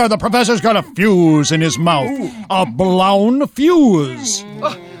 Oh, over there, the professor's got a fuse in his mouth. Ooh. A blown fuse.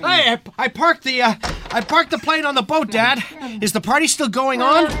 Hey, I parked the plane on the boat, Dad. Is the party still going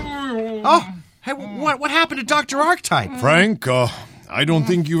on? Oh, hey, what happened to Dr. Archetype? Frank, I don't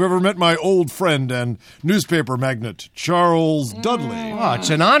think you've ever met my old friend and newspaper magnate, Charles Dudley. Oh, it's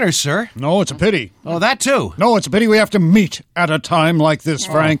an honor, sir. No, it's a pity. Oh, that too. No, it's a pity we have to meet at a time like this,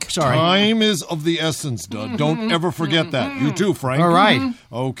 Frank. Sorry. Time is of the essence, Dud. Don't ever forget that. You too, Frank. All right.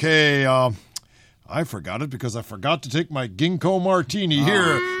 Okay, I forgot it because I forgot to take my ginkgo martini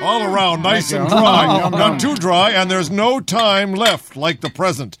here, all around, nice and dry. Not too dry, and there's no time left like the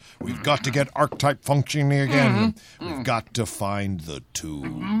present. We've got to get Archetype functioning again. We've got to find the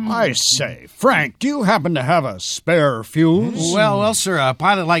tube. I say, Frank, do you happen to have a spare fuse? Well, sir, a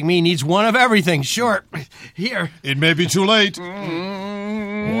pilot like me needs one of everything. Sure. Here. It may be too late.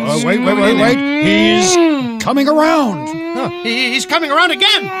 Wait. He's coming around. He's coming around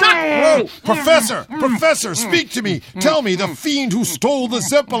again. Duck! Whoa! Professor, speak to me. Tell me, the fiend who stole the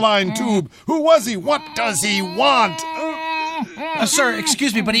Zeppelin tube, who was he? What does he want? Sir,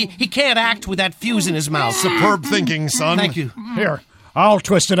 excuse me, but he can't act with that fuse in his mouth. Superb thinking, son. Thank you. Here, I'll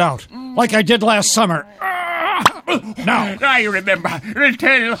twist it out, like I did last summer. Now. I remember.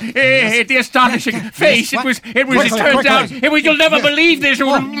 Tell the astonishing face. It was. It turns out. You'll never believe this.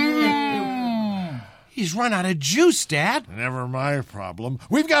 He's run out of juice, Dad. Never my problem.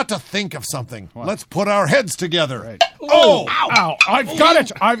 We've got to think of something. Let's put our heads together. Right. Oh! Ow! I've got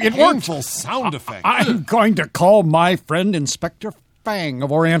it! It worked! Painful sound effect. I'm going to call my friend Inspector Fang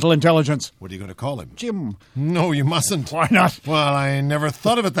of Oriental Intelligence. What are you going to call him? Jim. No, you mustn't. Why not? Well, I never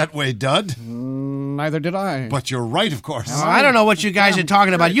thought of it that way, Dud. Neither did I. But you're right, of course. I don't know what you guys are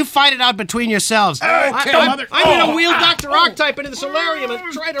talking about. You fight it out between yourselves. Okay, I'm going to wheel Dr. Archetype into the solarium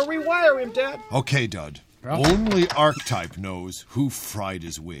and try to rewire him, Dad. Okay, Dud. Only Archetype knows who fried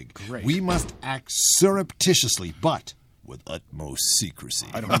his wig. Great. We must act surreptitiously, but with utmost secrecy.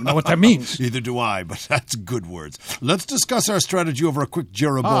 I don't know what that means. Neither do I, but that's good words. Let's discuss our strategy over a quick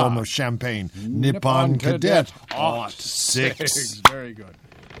Jeroboam of champagne. Nippon Cadet. Ought 6. Very good.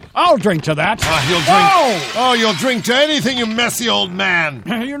 I'll drink to that. You'll drink. Oh, you'll drink to anything, you messy old man.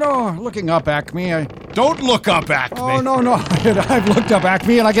 You know, looking up Acme, Don't look up Acme. Oh, no. I've looked up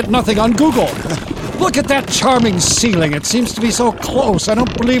Acme and I get nothing on Google. Look at that charming ceiling. It seems to be so close. I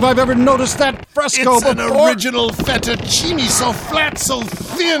don't believe I've ever noticed that fresco It's before. an original fettuccine, so flat, so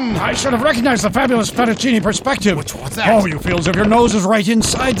thin. I should have recognized the fabulous fettuccine perspective. What's that? Oh, you feel as if your nose is right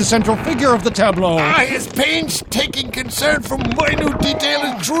inside the central figure of the tableau. His painstaking concern for minute detail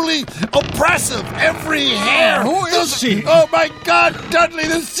is truly oppressive. Every hair. Who is he? Oh, my God, Dudley,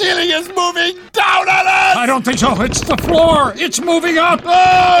 the ceiling is moving down on us. I don't think so. It's the floor. It's moving up.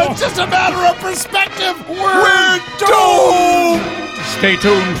 Oh, it's just a matter of perspective. We're doomed. Stay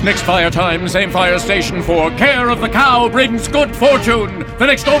tuned. Next fire time, same fire station for Care of the Cow Brings Good Fortune. The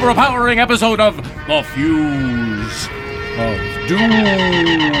next overpowering episode of The Fuse of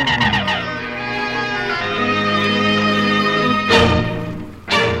Doom.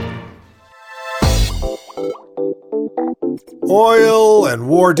 Oil and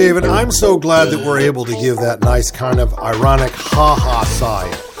war, David. I'm so glad that we're able to give that nice kind of ironic ha-ha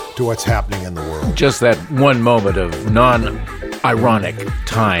side to what's happening in the world. Just that one moment of non-ironic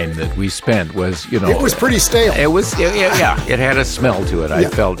time that we spent was, It was pretty stale. It was, yeah. It had a smell to it. I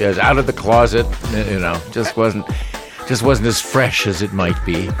felt it was out of the closet. Just wasn't as fresh as it might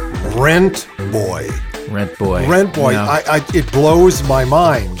be. Rent Boy. Yeah. It blows my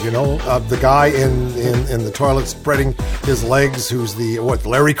mind. The guy in the toilet spreading his legs. Who's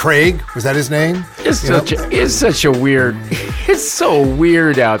Larry Craig? Was that his name? It's such a weird. It's so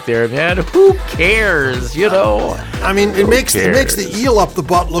weird out there, man. Who cares? I mean, it makes the eel up the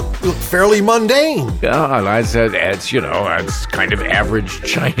butt look fairly mundane. Yeah, and I said it's kind of average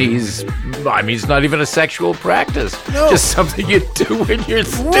Chinese. I mean, it's not even a sexual practice. No. Just something you do when you're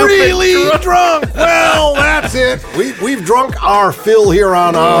stupid really drunk. Well, that's it. We've drunk our fill here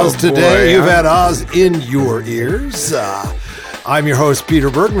on Oz today. Boy, You've had Oz in your ears. I'm your host, Peter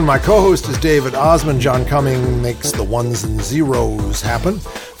Bergman. My co-host is David Osmond. John Cumming makes the ones and zeros happen.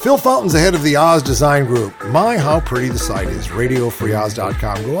 Phil Fountain's the head of the Oz Design Group. My, how pretty the site is.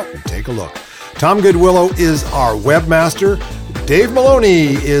 RadioFreeOz.com. Go up and take a look. Tom Goodwillow is our webmaster. Dave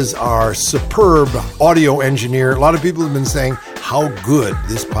Maloney is our superb audio engineer. A lot of people have been saying how good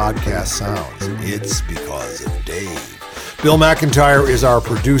this podcast sounds. It's because of Dave. Bill McIntyre is our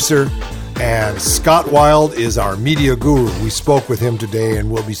producer. And Scott Wilde is our media guru. We spoke with him today,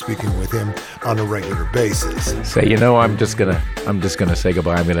 and we'll be speaking with him on a regular basis. Say, I'm just gonna say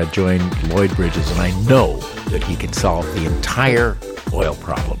goodbye. I'm gonna join Lloyd Bridges, and I know that he can solve the entire oil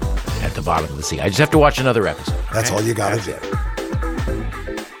problem at the bottom of the sea. I just have to watch another episode. That's all you gotta do.